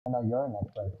I know you're an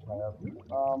expert player.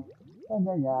 And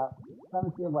then yeah, let me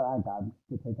see what I got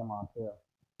to take him on too.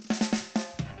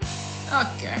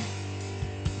 Okay.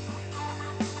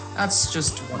 That's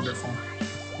just wonderful.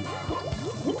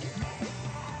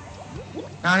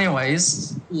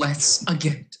 Anyways, let's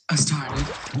get started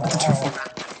with the turf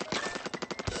format.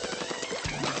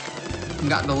 We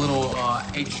got the little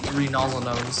H3 nozzle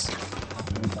nose.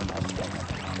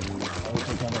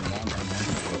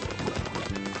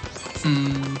 I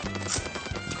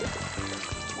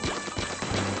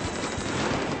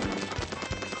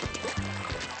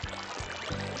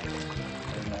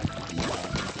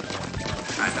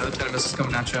know the tennis is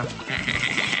coming at you.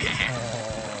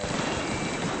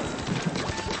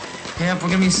 Yep, we're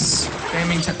gonna be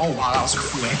spamming oh wow, that was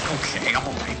quick. Okay,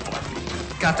 oh my god.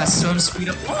 Got that swim speed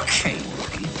up. Okay.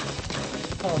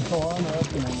 Oh, so I'm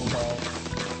asking him about.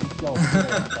 So,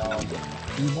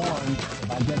 he won. If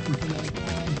I get you to make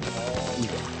one,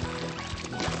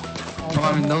 well, I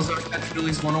mean, those are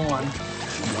Petrodulies 101. Yeah.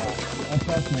 And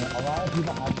trust me, a lot of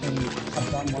people actually have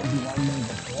done 1v1 me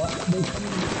before. They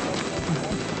couldn't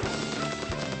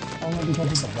only because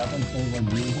of the weapons they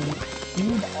were using.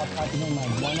 These are practically my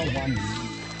 101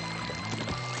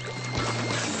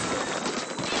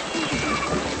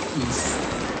 moves.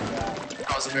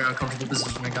 That was a very uncomfortable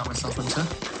position I got myself into.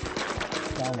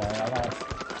 Don't worry,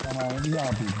 we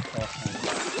all be careful.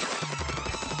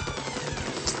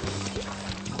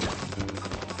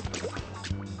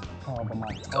 Oh, but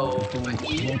my oh, is doing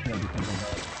wicked because of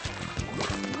that.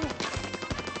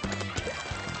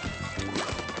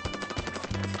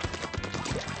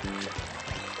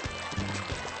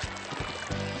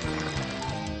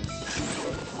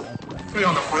 Are we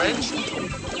on the bridge?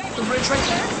 The bridge right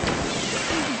there?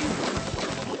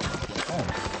 Oh.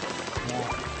 Yeah.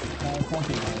 That's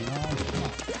something like that.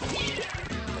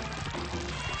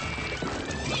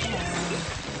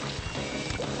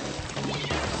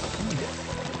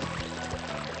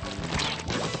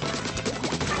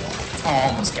 Oh,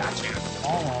 almost got you.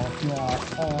 Almost,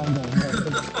 yeah. Oh, I'm gonna miss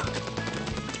it.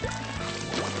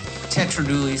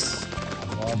 Tetradulies.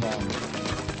 I love them.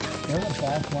 They're the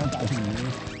best ones I can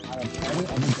use out of every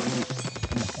other dude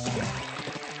in the family.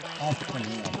 That's for me.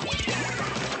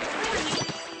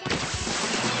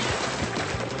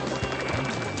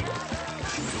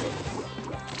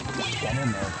 Double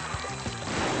milk.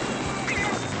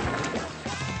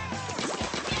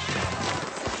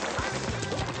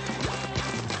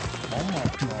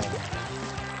 Almost milk.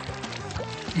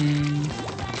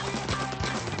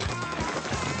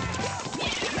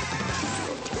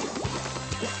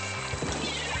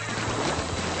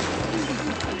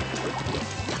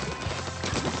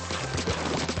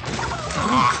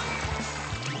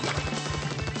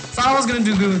 Thought I was gonna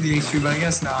do good with the H3, but I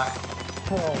guess not.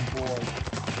 Oh boy.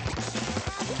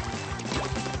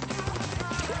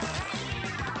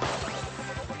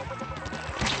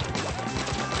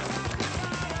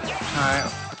 Alright.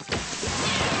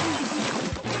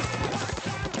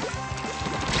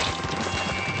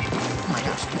 Oh my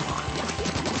gosh.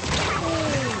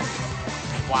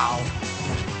 Wow.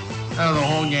 That was the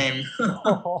whole game.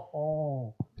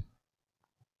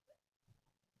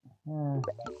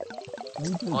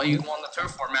 Well, you won the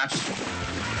turf war match.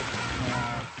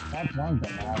 That's one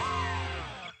good match.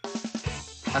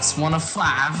 That's 1 of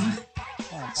 5.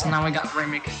 So now we got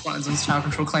Rainmaker, Splatoon, Child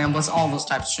Control, Clan Blitz, all those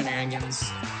types of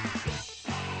shenanigans.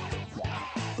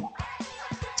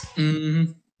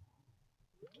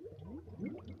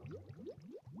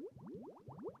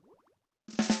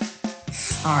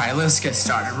 Alright, let's get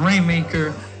started.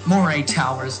 Rainmaker, Moray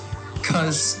Towers,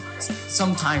 because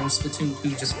sometimes Splatoon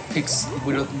 2 just picks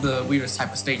the weirdest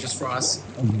type of stages for us.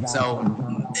 Exactly. So,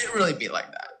 it really be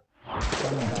like that.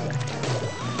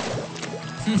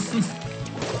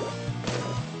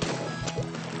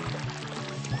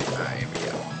 Alright, here we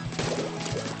go.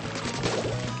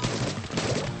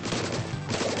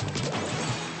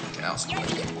 Okay, that was quick.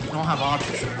 You don't have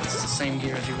objects, it's the same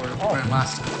gear as you were running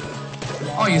last time.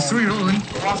 Oh, you threw your link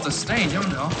off the stage, oh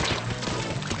no.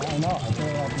 I know, I threw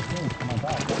it off the stage. Oh my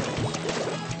god.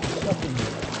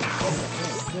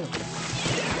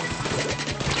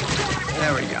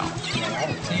 There we go.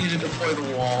 So you need to deploy the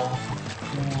wall.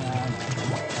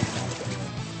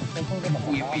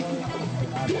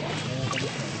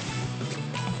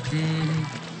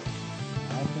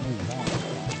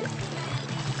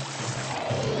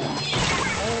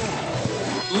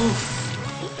 Oof.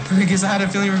 I guess I had a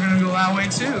feeling we were gonna go that way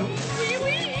too.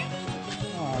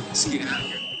 Let's get out of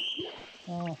here.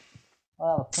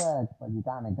 Well, quick, but you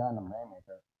got me gun,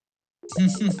 Rainmaker.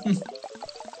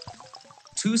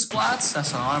 2 splats?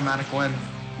 That's an automatic win.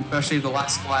 Especially if the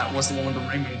last splat was the one with the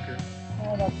Rainmaker.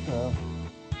 Oh, that's true.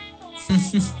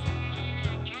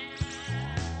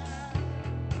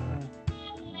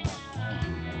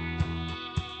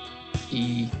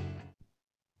 E.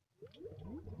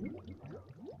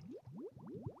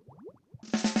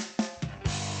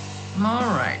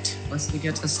 Alright, let's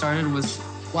get started with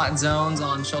flat zones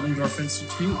on Sheldon-Dorf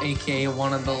Institute, aka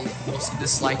one of the most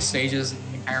disliked stages in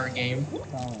the entire game.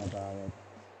 Tell me about it.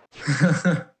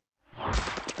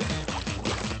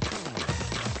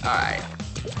 Alright.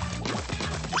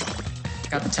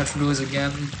 Got the Tetragoos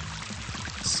again.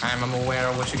 This time I'm aware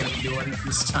of what you're gonna be doing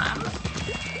this time.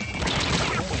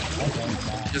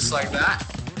 Just like that.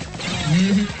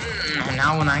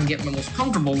 Now when I get my most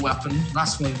comfortable weapon,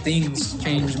 that's when things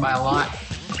change by a lot.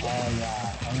 Oh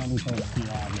yeah, I'm gonna be supposed to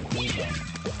have it.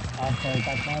 I'll play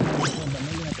that card, but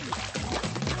maybe I can...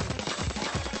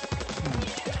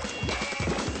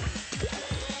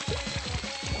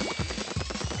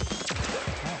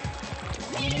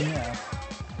 Yeah.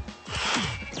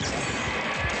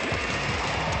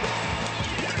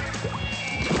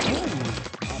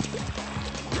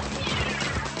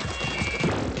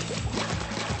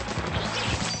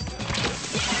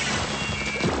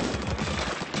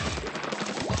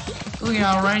 Look at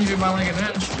how range you by like an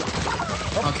inch.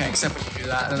 Okay, except when you do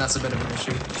that, then that's a bit of an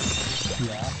issue.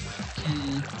 Yeah.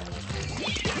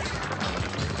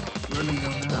 Where do we go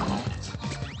now?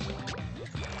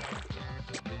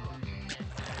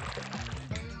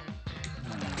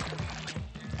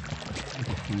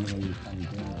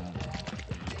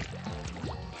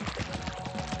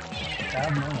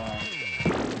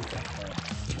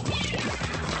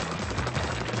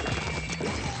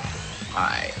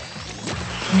 Alright.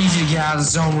 I need you to get out of the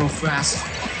zone real fast.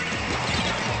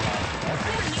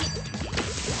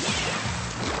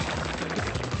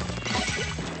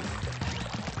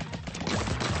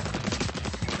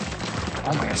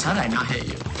 Oh my gosh, how did I not hit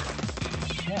you?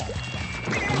 Yeah.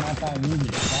 I'm not that needy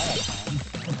to that time,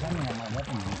 depending on my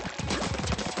weapon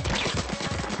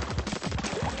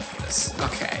use.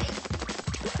 Okay.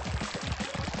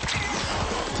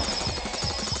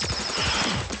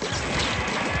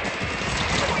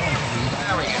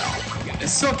 There we go.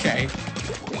 It's okay.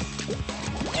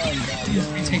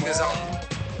 We take this on.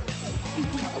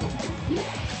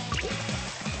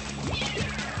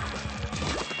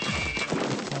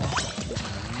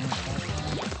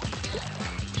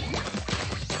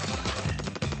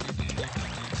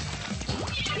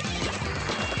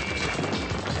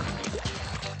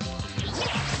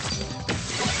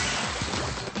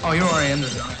 Oh, you're already in the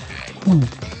zone.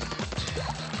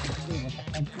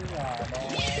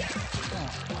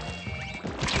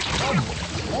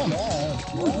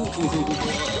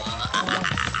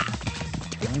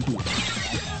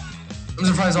 I'm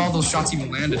surprised all those shots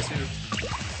even landed too.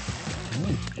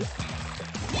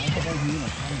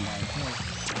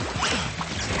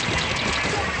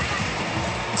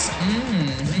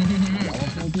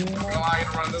 I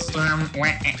can run this time.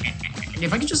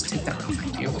 If I could just take that real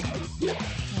thank you.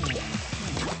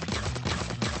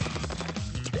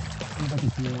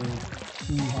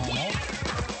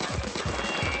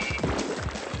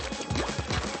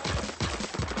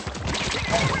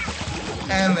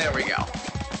 And there we go.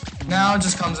 Now it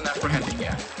just comes in apprehending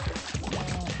you.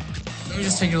 Let me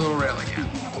just take your little rail again.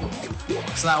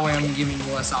 So that way I'm giving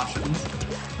you less options.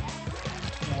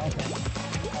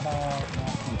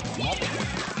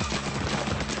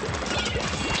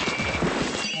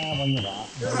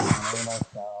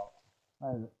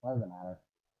 What does it matter?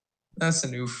 That's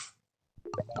an oof.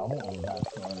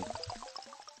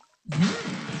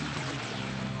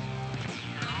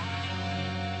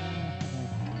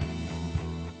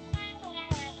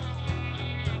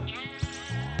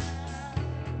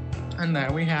 And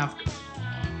there we have it.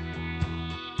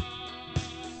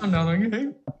 Another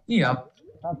game? Yep.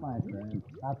 That's my experience.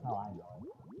 That's how I know.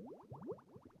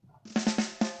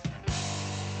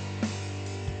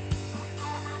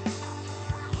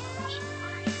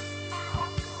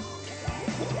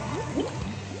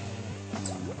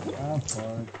 Of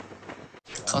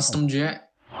course. Custom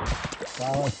jet.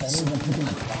 Well, it's better than picking a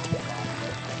spot.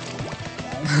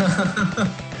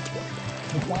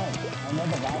 Besides, I know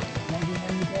the last movie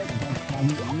one you did against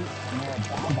Maggie Eat, I know a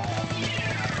bad guy actually.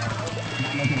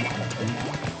 Not making that a thing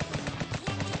now.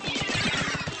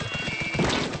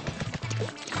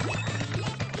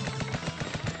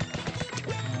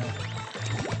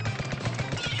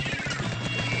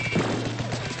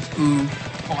 Ooh.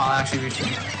 Oh, I'll actually reach him.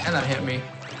 And that hit me.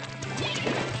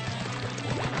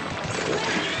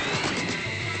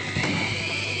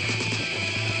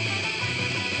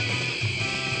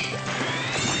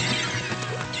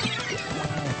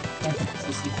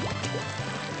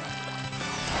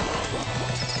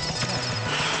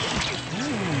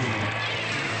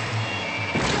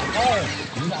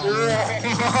 You got me.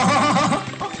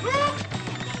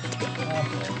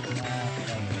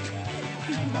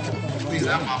 At least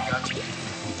that mom got you.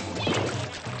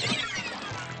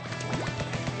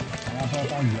 And I thought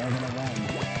you're gonna win.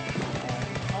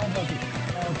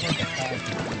 I'll take the fight.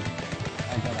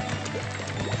 I got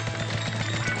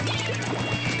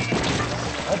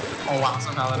Oh wow,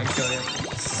 somehow that didn't kill you.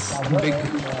 Big.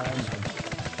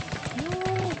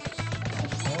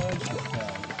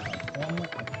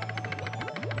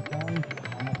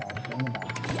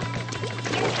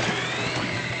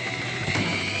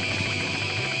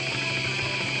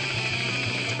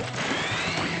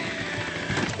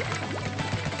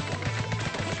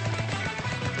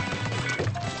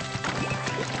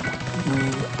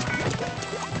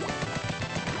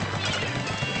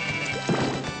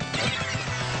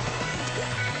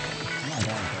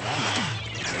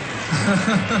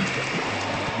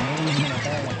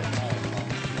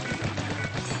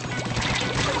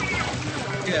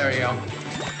 There we go.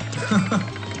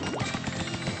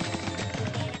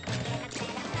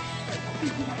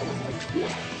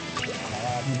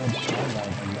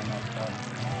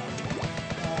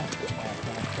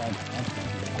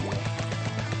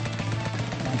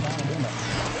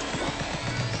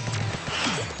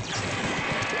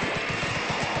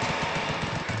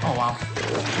 Oh wow.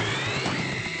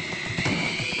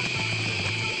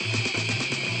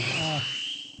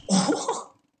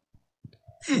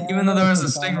 Even though there was a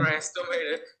stingray, I still made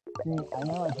it. See, I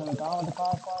know I should have gone with the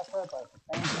crossbar first, but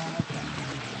at the same time,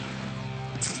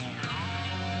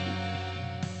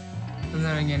 And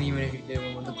then again, even if you did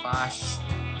win with the Clash,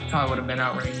 you probably would have been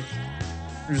outranged.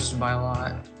 Just by a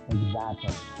lot.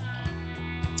 exactly.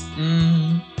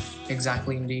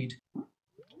 Exactly indeed.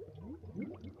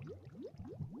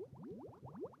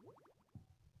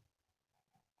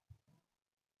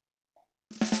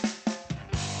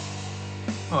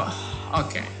 Oh,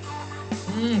 okay.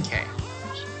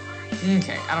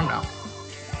 Okay, I don't know.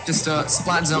 Just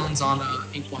splat zones on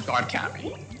Ink Block Guard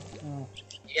Academy.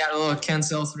 You got a little Ken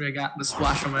Cell 3, I got the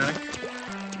Splash-O-Matic.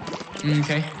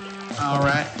 Okay,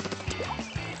 alright.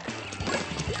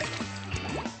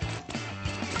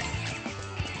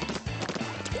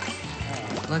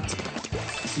 Let's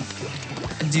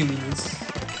do this.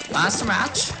 Last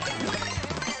match.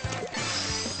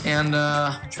 And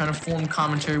trying to form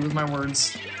commentary with my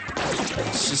words.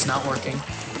 It's just not working.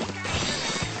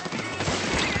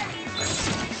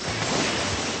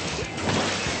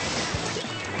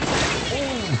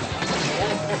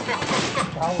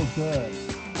 That was good.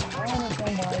 I don't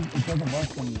understand why it doesn't work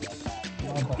for me like that. You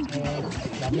know, the whole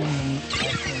dubbing and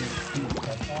actually see the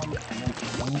touchdown and then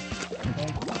swing, okay?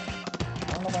 I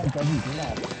don't know why it doesn't do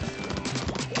that.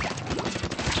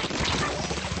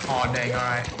 Oh dang,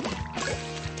 alright.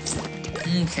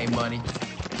 Okay, buddy.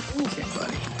 Okay,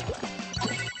 buddy.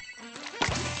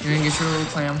 You're gonna get your little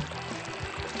clam.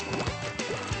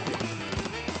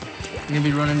 You're gonna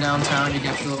be running downtown, you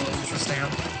get your little ultra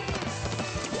stamp.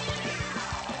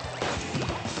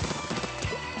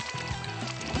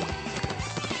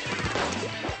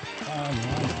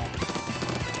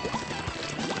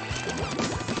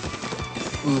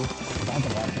 Ooh.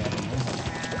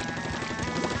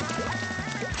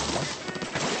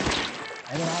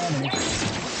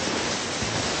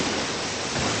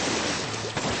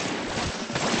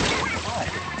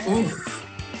 Ooh.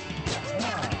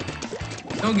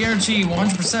 Don't guarantee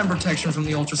 100% protection from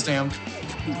the Ultra Stamp.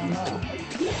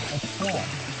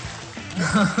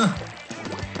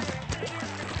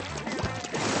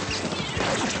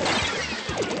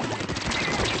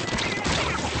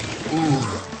 Ooh.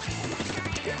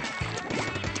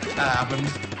 That happened.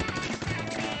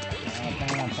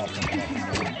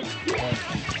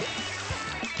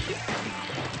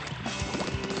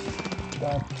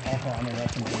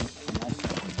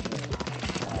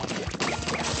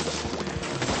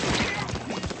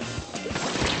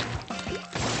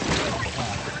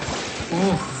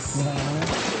 Ooh.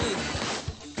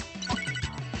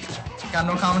 Got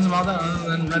no comments about that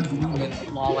other than Red Blue and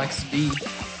LOL XD.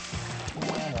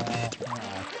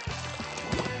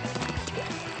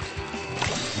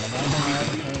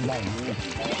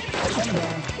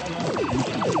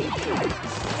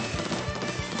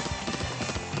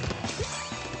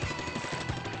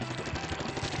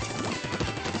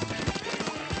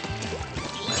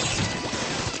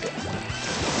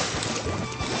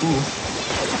 Ooh.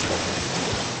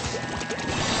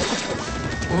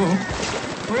 Ooh.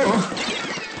 Ooh.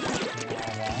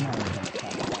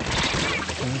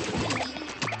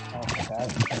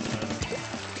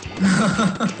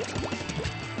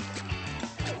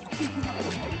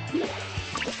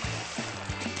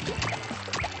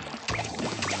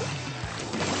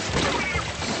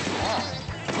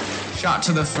 Shot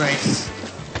to the face.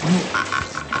 Ooh,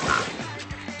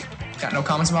 Got no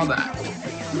comments about that.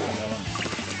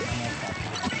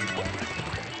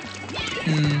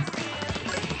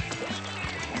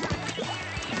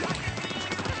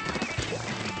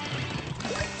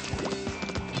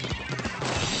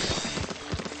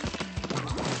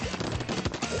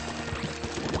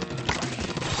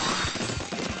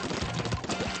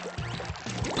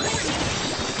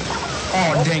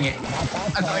 Oh, dang it. I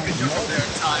thought I could jump up there in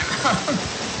time.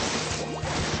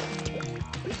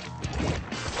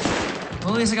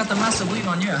 Well, at least I got the massive lead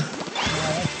on you. Yeah,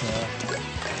 that's true.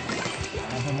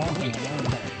 That's the one thing I learned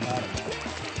about it.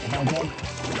 If I get...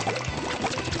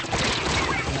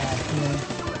 Yeah, true.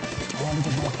 I want to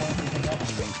get more points to pick up on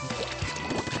me, too.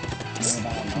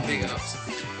 Big ups.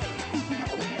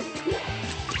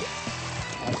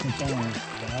 That's the thing.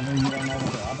 Whenever you don't know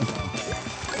what the other guys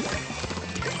are.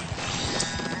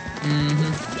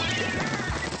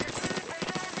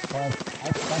 Plus,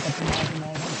 I stuck up in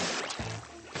my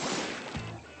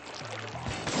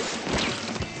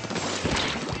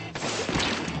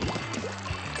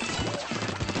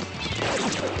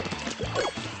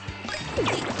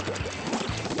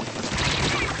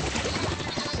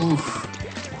Oof.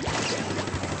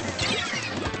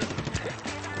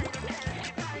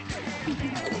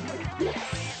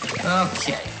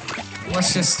 Okay.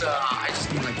 Let's just, I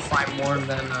just need like 5 more and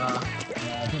then,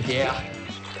 yeah.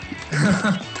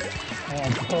 Oh,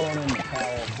 I'm pulling in the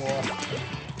power, boy.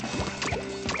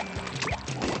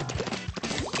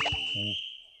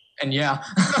 And yeah.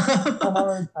 I've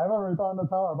already thrown the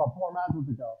tower about 4 matches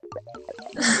ago.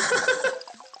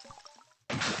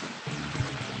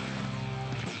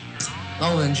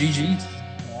 Oh, then GG.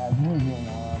 Yeah, it's moving,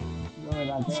 really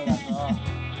not good after all.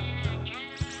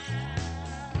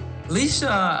 At least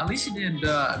you did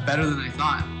better than I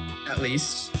thought. At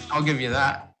least I'll give you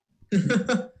that.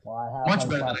 Well, Much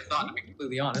better than I thought, to be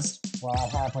completely honest. Well,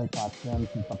 I've halfway caught Sim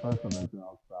since the first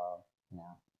original, so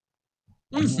yeah.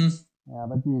 Yeah,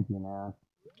 but GG, man.